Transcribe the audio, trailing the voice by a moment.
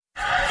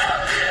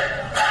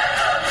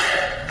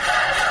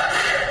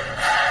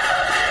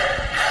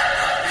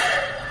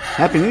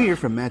Happy New Year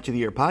from Match of the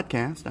Year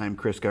podcast. I'm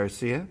Chris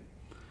Garcia.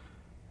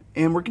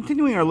 And we're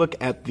continuing our look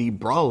at the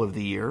Brawl of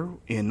the Year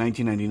in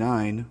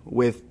 1999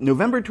 with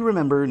November to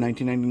Remember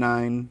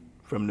 1999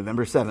 from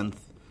November 7th.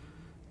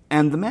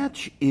 And the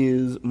match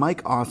is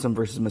Mike Awesome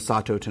versus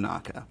Masato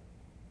Tanaka.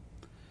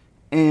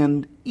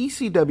 And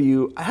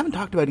ECW, I haven't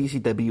talked about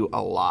ECW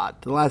a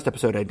lot. The last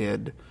episode I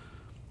did,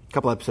 a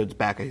couple episodes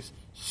back, I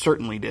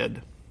certainly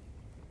did.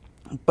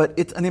 But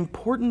it's an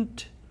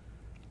important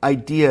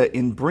idea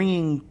in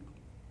bringing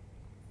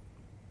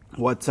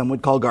what some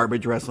would call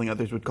garbage wrestling,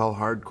 others would call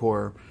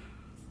hardcore,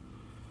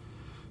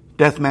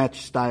 deathmatch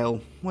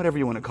style, whatever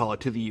you want to call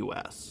it, to the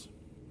U.S.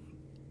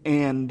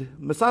 And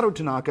Masato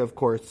Tanaka, of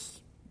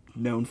course,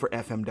 known for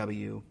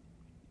FMW,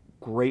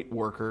 great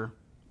worker,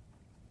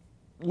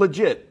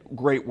 legit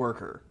great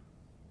worker.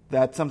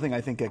 That's something I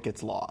think that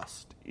gets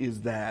lost,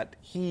 is that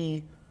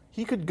he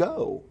could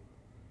go.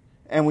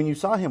 And when you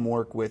saw him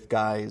work with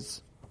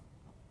guys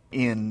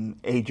in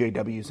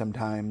AJW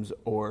sometimes,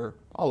 or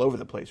all over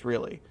the place,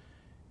 really,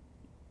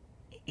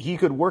 he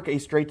could work a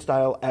straight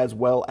style as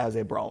well as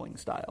a brawling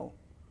style.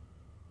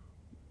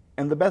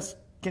 And the best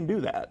can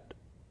do that.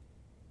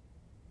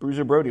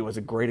 Bruiser Brody was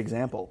a great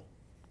example.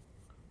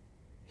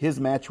 His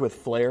match with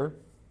Flair,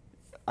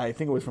 I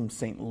think it was from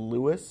St.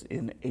 Louis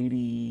in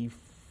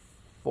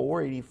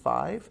 84,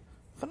 85.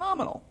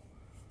 Phenomenal.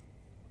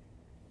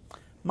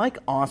 Mike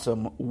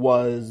Awesome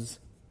was,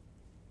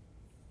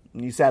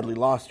 and he sadly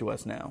lost to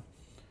us now,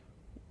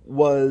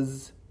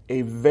 was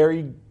a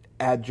very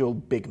agile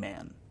big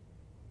man.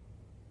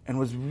 And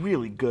was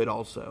really good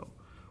also.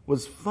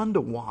 Was fun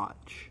to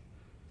watch.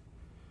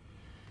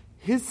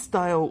 His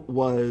style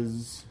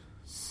was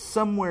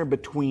somewhere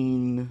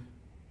between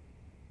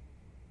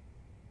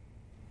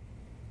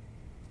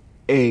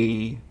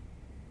a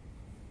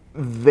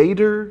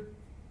Vader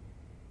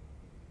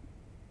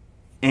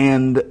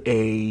and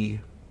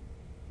a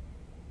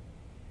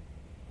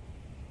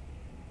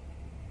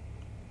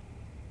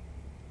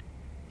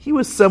he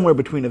was somewhere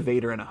between a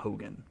Vader and a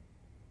Hogan,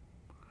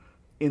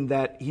 in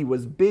that he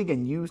was big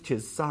and used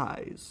his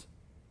size,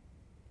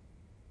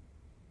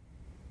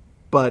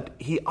 but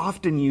he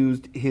often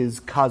used his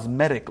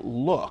cosmetic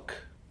look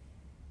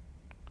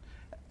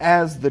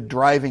as the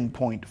driving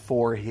point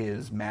for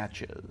his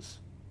matches.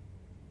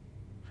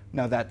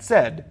 Now, that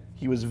said,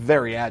 he was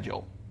very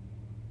agile.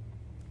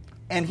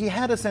 And he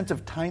had a sense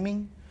of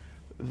timing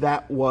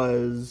that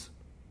was,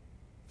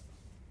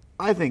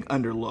 I think,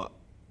 underlooked.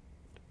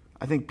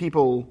 I think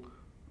people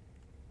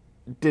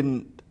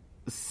didn't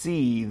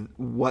see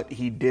what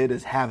he did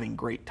as having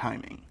great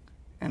timing.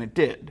 And it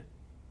did,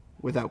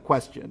 without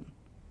question.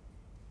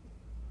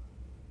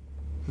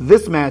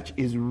 This match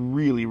is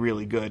really,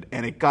 really good,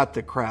 and it got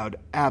the crowd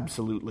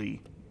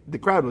absolutely... The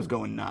crowd was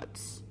going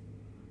nuts.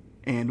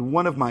 And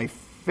one of my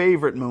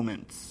favorite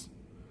moments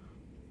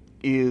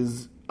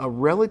is a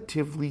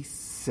relatively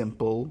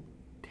simple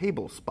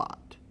table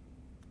spot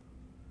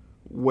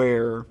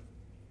where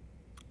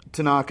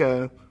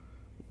Tanaka...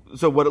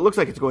 So what it looks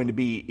like it's going to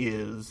be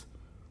is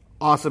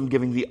Awesome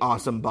giving the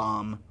Awesome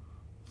Bomb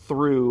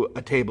through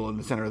a table in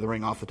the center of the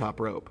ring off the top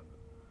rope.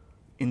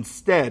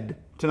 Instead,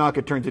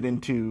 Tanaka turns it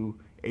into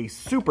a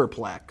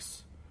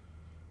superplex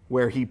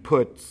where he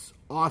puts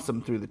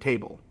Awesome through the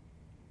table.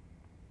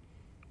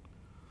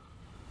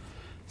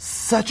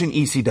 Such an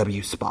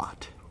ECW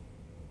spot,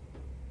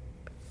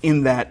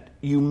 in that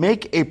you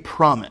make a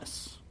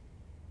promise.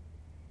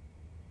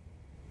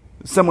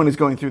 Someone is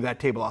going through that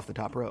table off the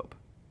top rope.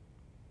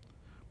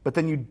 But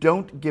then you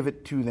don't give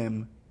it to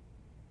them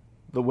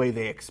the way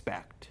they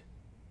expect.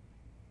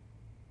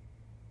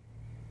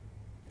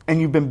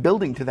 And you've been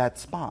building to that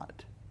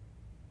spot.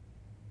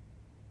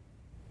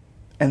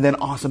 And then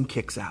Awesome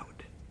kicks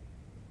out.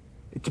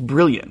 It's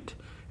brilliant.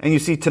 And you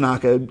see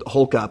Tanaka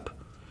hulk up.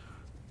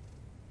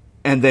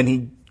 And then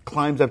he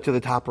climbs up to the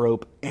top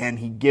rope and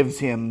he gives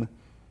him...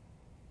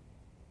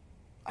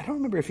 I don't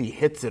remember if he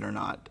hits it or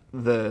not.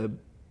 The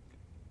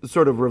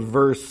sort of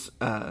reverse...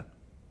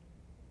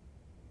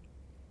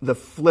 the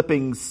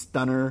flipping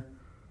stunner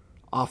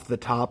off the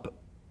top.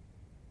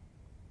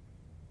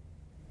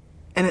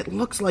 And it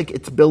looks like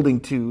it's building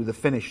to the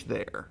finish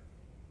there.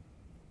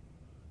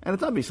 And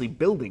it's obviously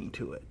building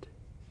to it.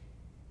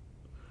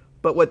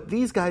 But what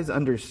these guys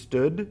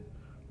understood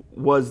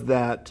was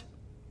that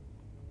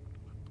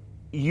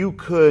you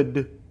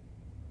could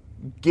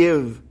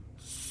give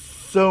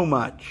so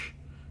much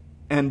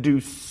and do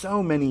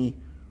so many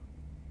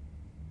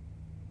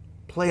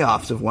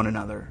playoffs of one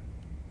another.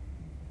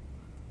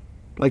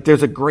 Like,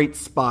 there's a great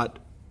spot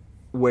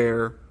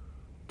where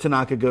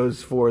Tanaka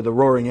goes for the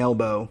Roaring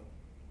Elbow,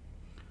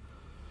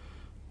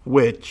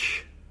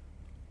 which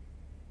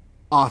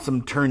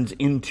Awesome turns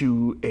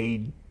into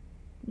a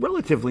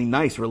relatively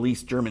nice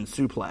release German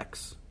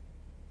suplex,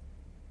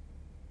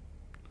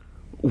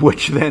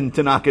 which then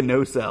Tanaka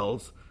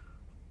no-sells,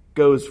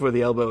 goes for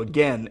the elbow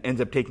again, ends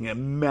up taking a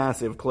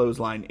massive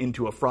clothesline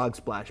into a frog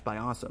splash by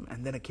Awesome,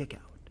 and then a kick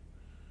out.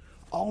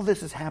 All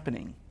this is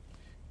happening.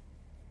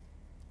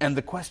 And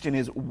the question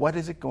is, what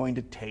is it going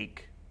to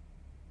take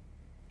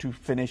to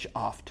finish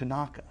off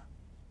Tanaka.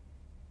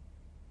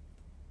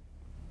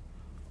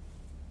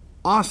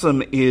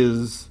 Awesome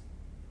is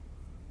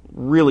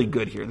really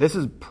good here. This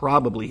is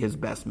probably his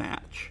best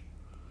match.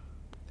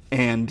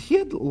 And he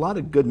had a lot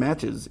of good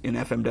matches in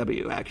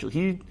FMW,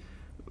 actually.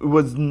 It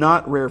was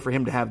not rare for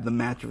him to have the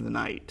match of the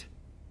night.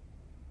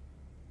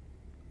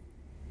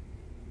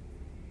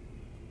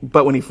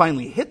 But when he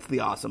finally hits the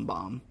Awesome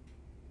Bomb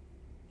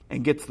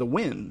and gets the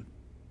win,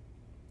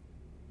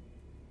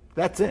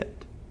 that's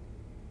it.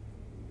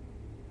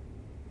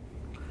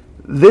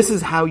 This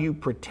is how you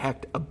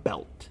protect a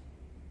belt.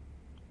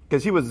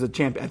 Because he was the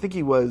champion. I think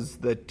he was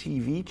the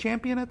TV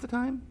champion at the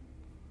time.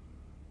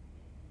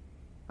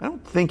 I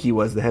don't think he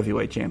was the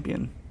heavyweight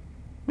champion.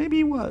 Maybe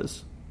he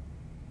was.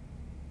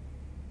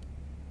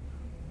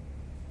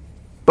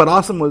 But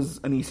Awesome was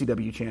an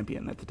ECW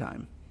champion at the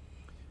time.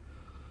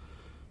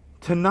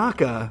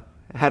 Tanaka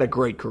had a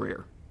great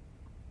career.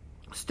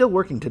 Still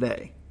working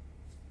today.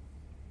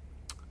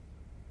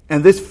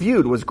 And this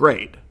feud was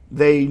great.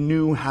 They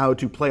knew how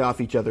to play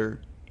off each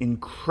other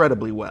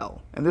incredibly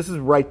well. And this is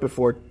right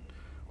before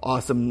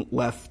Awesome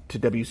left to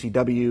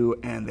WCW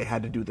and they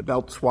had to do the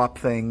belt swap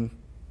thing.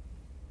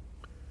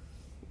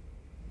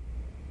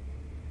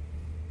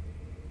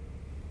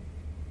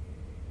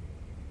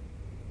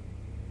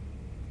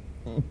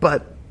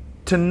 But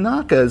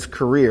Tanaka's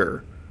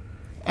career,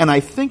 and I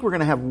think we're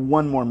going to have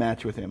one more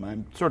match with him.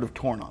 I'm sort of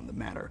torn on the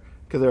matter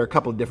because there are a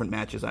couple of different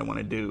matches I want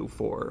to do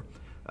for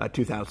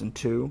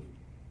 2002.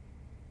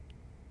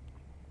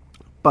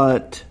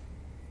 But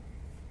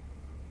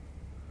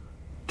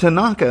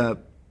Tanaka,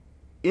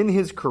 in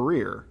his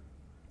career,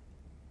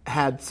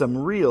 had some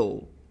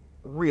real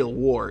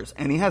wars,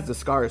 and he has the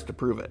scars to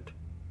prove it.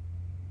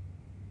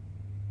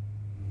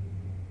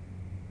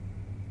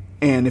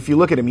 And if you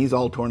look at him, he's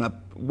all torn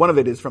up. One of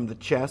it is from the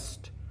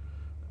chest,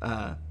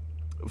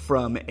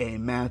 from a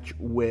match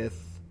where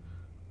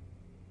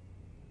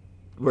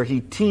he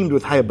teamed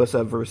with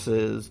Hayabusa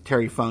versus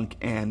Terry Funk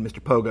and Mr.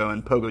 Pogo,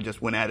 and Pogo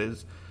just went at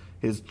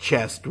his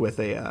chest with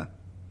a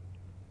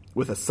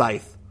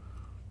scythe.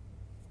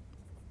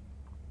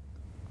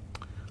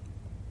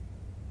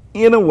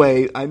 In a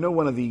way, I know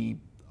one of the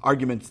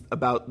arguments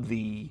about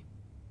the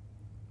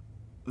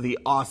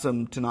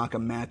Awesome Tanaka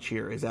match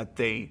here is that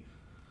they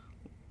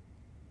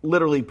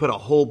literally put a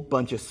whole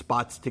bunch of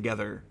spots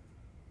together.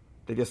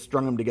 They just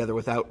strung them together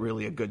without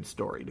really a good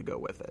story to go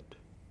with it.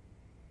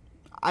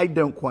 I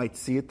don't quite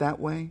see it that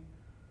way.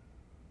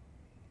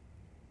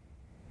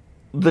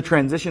 The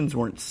transitions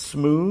weren't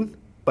smooth,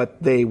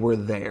 but they were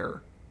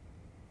there.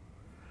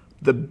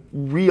 The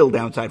real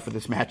downside for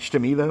this match to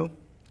me, though,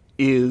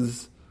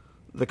 is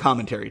the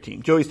commentary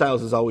team. Joey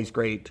Styles is always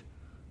great.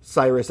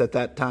 Cyrus at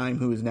that time,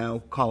 who is now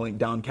calling,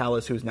 Don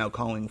Callis, who is now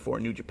calling for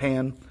New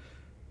Japan,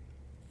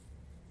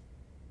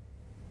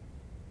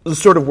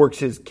 sort of works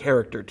his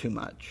character too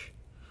much.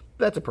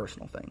 That's a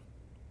personal thing.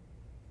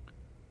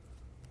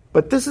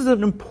 But this is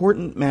an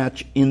important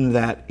match in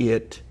that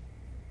it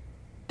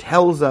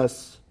tells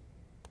us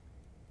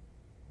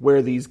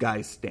where these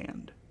guys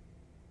stand.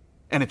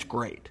 And it's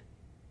great.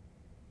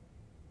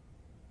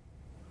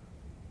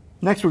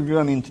 Next, we're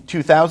going into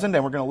 2000,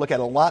 and we're going to look at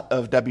a lot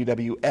of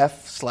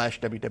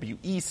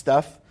WWF/WWE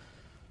stuff,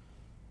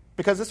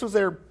 because this was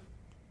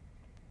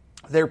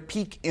their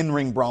peak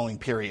in-ring brawling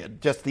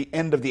period, just the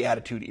end of the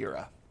Attitude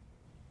Era.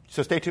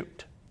 So stay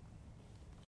tuned.